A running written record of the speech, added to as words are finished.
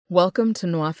Welcome to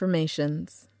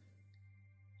Affirmations.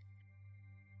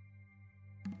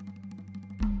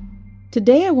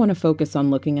 Today I want to focus on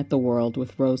looking at the world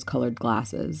with rose-colored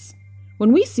glasses.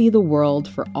 When we see the world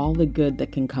for all the good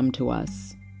that can come to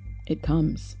us, it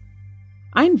comes.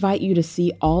 I invite you to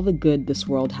see all the good this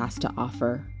world has to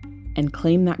offer and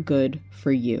claim that good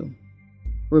for you.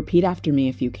 Repeat after me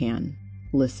if you can.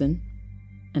 Listen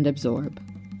and absorb.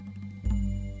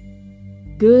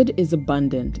 Good is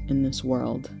abundant in this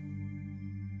world.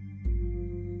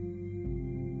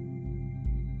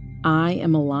 I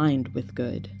am aligned with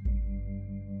good.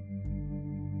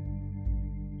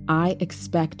 I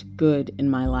expect good in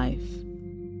my life.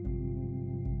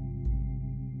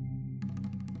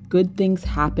 Good things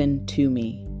happen to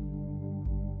me.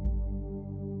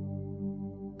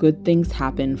 Good things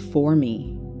happen for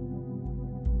me.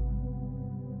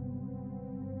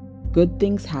 Good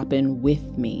things happen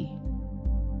with me.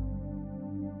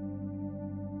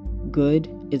 Good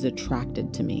is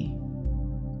attracted to me.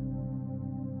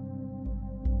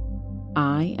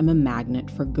 I am a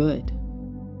magnet for good.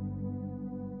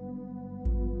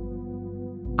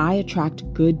 I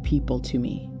attract good people to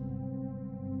me.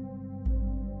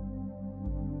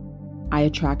 I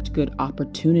attract good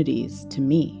opportunities to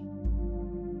me.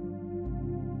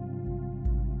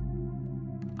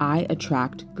 I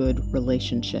attract good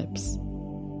relationships.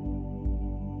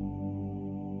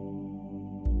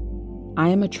 I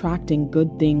am attracting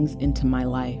good things into my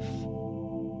life.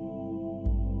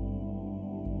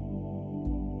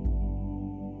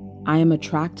 I am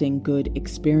attracting good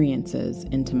experiences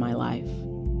into my life.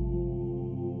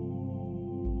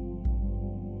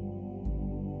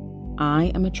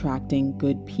 I am attracting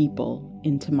good people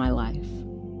into my life.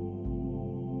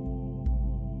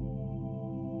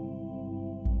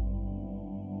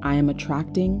 I am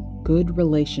attracting good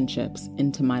relationships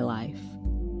into my life.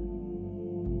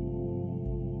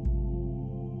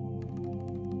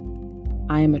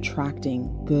 I am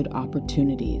attracting good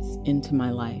opportunities into my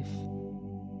life.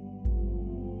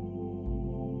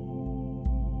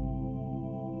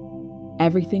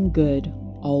 Everything good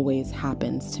always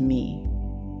happens to me.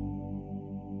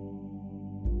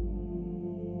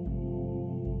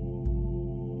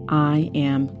 I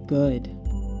am good.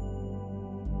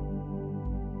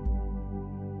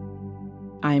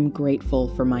 I am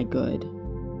grateful for my good.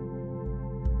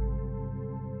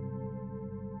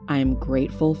 I am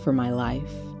grateful for my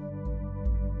life.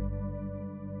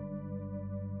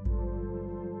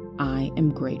 I am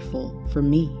grateful for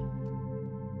me.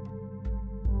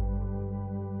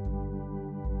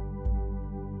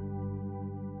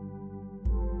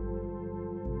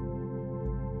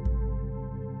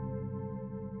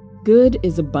 Good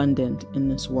is abundant in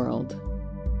this world.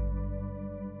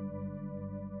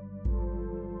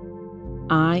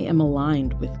 I am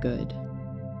aligned with good.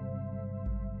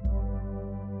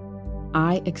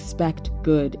 I expect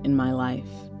good in my life.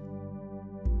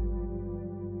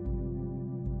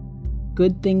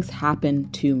 Good things happen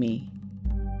to me.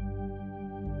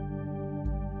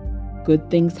 Good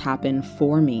things happen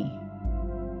for me.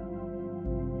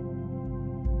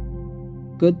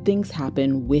 Good things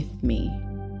happen with me.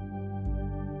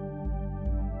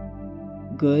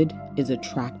 Good is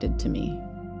attracted to me.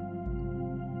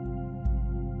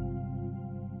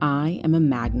 I am a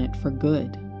magnet for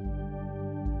good.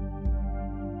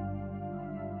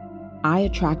 I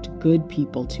attract good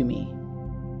people to me.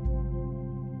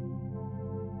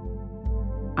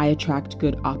 I attract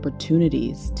good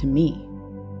opportunities to me.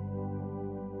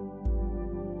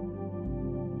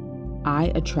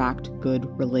 I attract good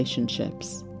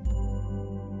relationships.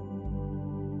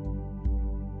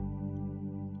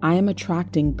 I am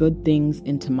attracting good things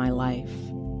into my life.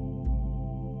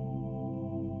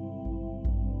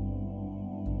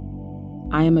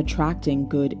 I am attracting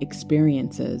good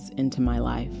experiences into my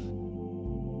life.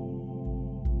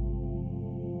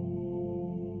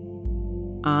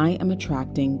 I am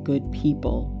attracting good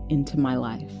people into my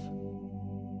life.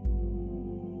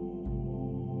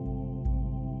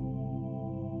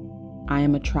 I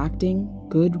am attracting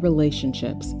good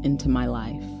relationships into my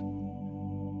life.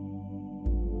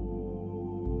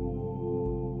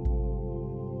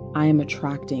 I am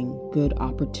attracting good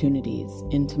opportunities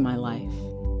into my life.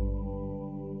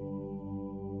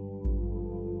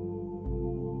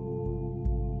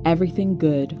 Everything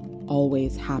good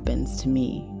always happens to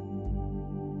me.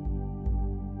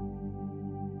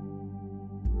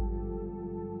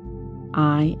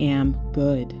 I am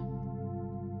good.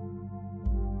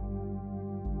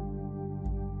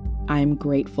 I am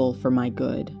grateful for my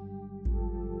good.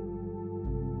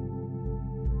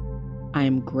 I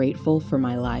am grateful for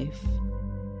my life.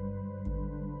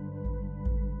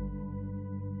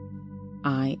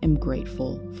 I am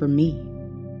grateful for me.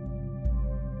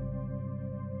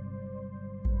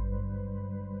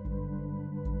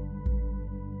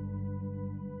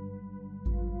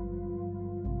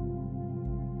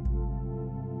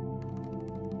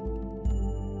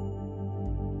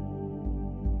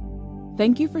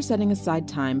 Thank you for setting aside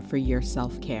time for your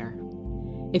self-care.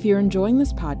 If you're enjoying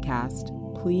this podcast,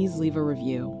 please leave a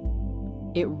review.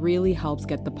 It really helps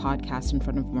get the podcast in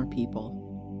front of more people.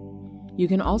 You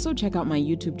can also check out my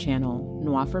YouTube channel,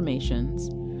 Affirmations,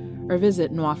 or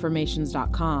visit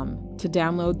Affirmations.com to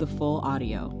download the full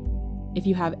audio. If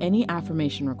you have any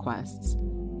affirmation requests,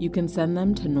 you can send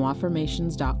them to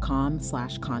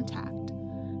Affirmations.com/contact.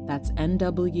 That's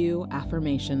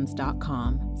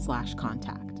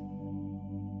NWAffirmations.com/contact.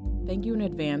 Thank you in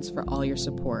advance for all your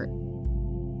support.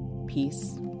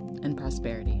 Peace and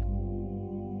prosperity.